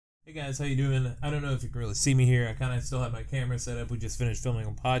Hey guys, how you doing? I don't know if you can really see me here. I kind of still have my camera set up. We just finished filming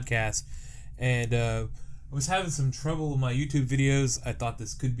a podcast, and I was having some trouble with my YouTube videos. I thought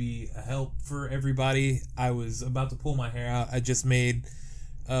this could be a help for everybody. I was about to pull my hair out. I just made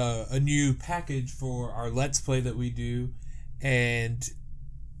a new package for our Let's Play that we do, and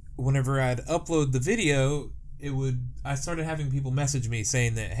whenever I'd upload the video, I started having people message me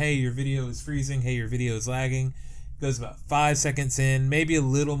saying that, hey, your video is freezing, hey, your video is lagging. Goes about 5 seconds in, maybe a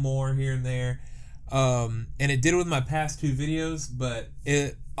little more here and there, and it did it with my past two videos, but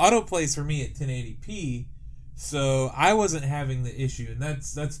it autoplays for me at 1080p, so I wasn't having the issue, and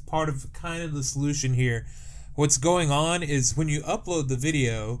that's part of kind of the solution here. What's going on is when you upload the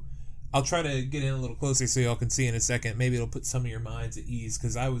video, I'll try to get in a little closer so y'all can see in a second. Maybe it'll put some of your minds at ease,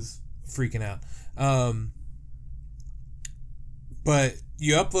 because I was freaking out. But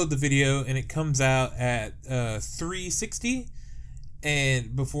you upload the video and it comes out at 360,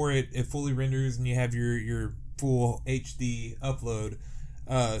 and before it fully renders and you have your full HD upload,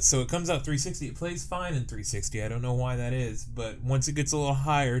 so it comes out 360. It plays fine in 360. I don't know why that is, but once it gets a little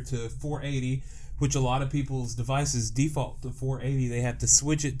higher to 480, which a lot of people's devices default to 480, they have to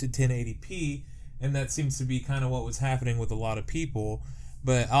switch it to 1080p, and that seems to be kind of what was happening with a lot of people.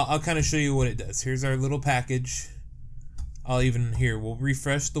 But I'll kind of show you what it does. Here's our little package. We'll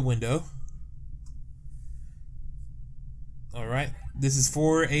refresh the window. Alright, this is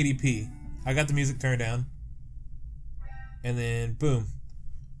 480p. I got the music turned down. And then, boom.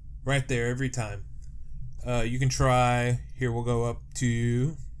 Right there every time. You can try, here we'll go up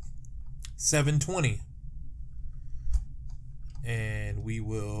to 720. And we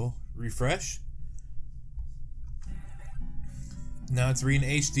will refresh. Now it's reading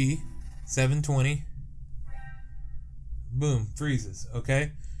HD, 720. Boom, freezes.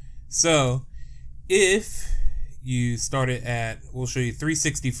 Okay, so if you start it at, we'll show you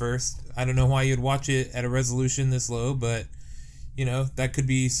 360 first. I don't know why you'd watch it at a resolution this low, but you know, that could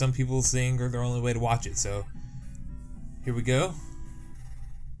be some people's thing or their only way to watch it. So here we go.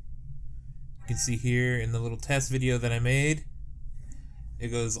 You can see here in the little test video that I made, it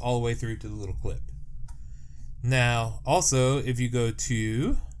goes all the way through to the little clip. Now also, if you go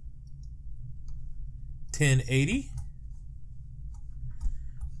to 1080,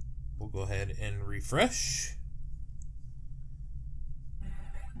 we'll go ahead and refresh.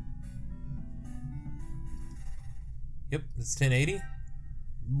 Yep, it's 1080.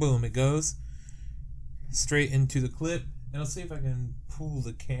 Boom, it goes straight into the clip. And I'll see if I can pull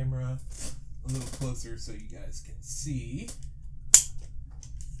the camera a little closer so you guys can see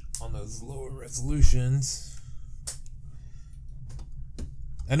on those lower resolutions.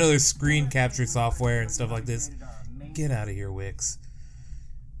 I know there's screen capture software and stuff like this. Get out of here, Wix.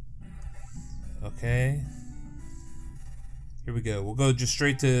 Okay, here we go. We'll go just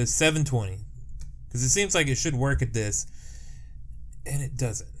straight to 720 because it seems like it should work at this, and it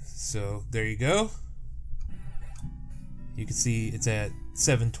doesn't. So there you go. You can see it's at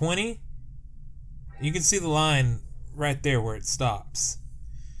 720. You can see the line right there where it stops.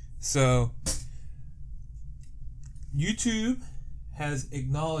 So YouTube has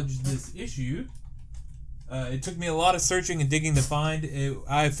acknowledged this issue. It took me a lot of searching and digging to find it.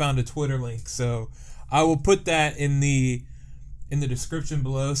 I found a Twitter link, so I will put that in the description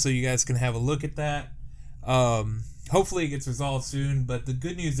below so you guys can have a look at that. Hopefully it gets resolved soon, but the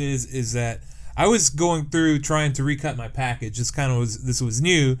good news is that I was going through trying to recut my package. This was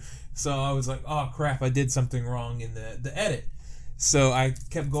new, so I was like, oh crap, I did something wrong in the edit. So I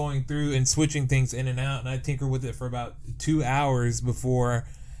kept going through and switching things in and out, and I tinkered with it for about 2 hours before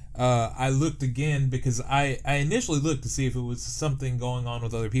I looked again, because I initially looked to see if it was something going on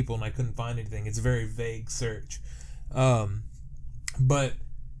with other people, and I couldn't find anything. It's a very vague search. But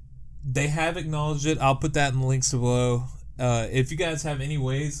they have acknowledged it. I'll put that in the links below. If you guys have any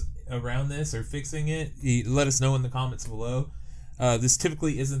ways around this or fixing it, let us know in the comments below. This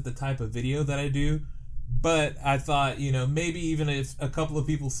typically isn't the type of video that I do, but I thought, you know, maybe even if a couple of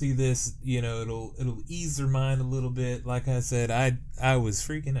people see this, you know, it'll ease their mind a little bit. Like I said, I was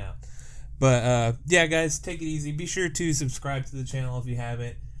freaking out. But yeah, guys, take it easy. Be sure to subscribe to the channel if you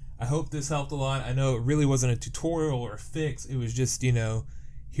haven't. I hope this helped a lot. I know it really wasn't a tutorial or a fix. It was just, you know,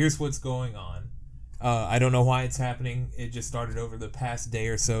 here's what's going on. I don't know why it's happening. It just started over the past day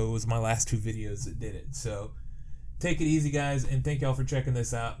or so. It was my last two videos that did it. So take it easy, guys, and thank y'all for checking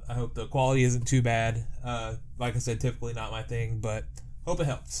this out. I hope the quality isn't too bad. Like I said, typically not my thing, but hope it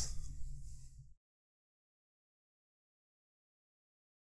helps.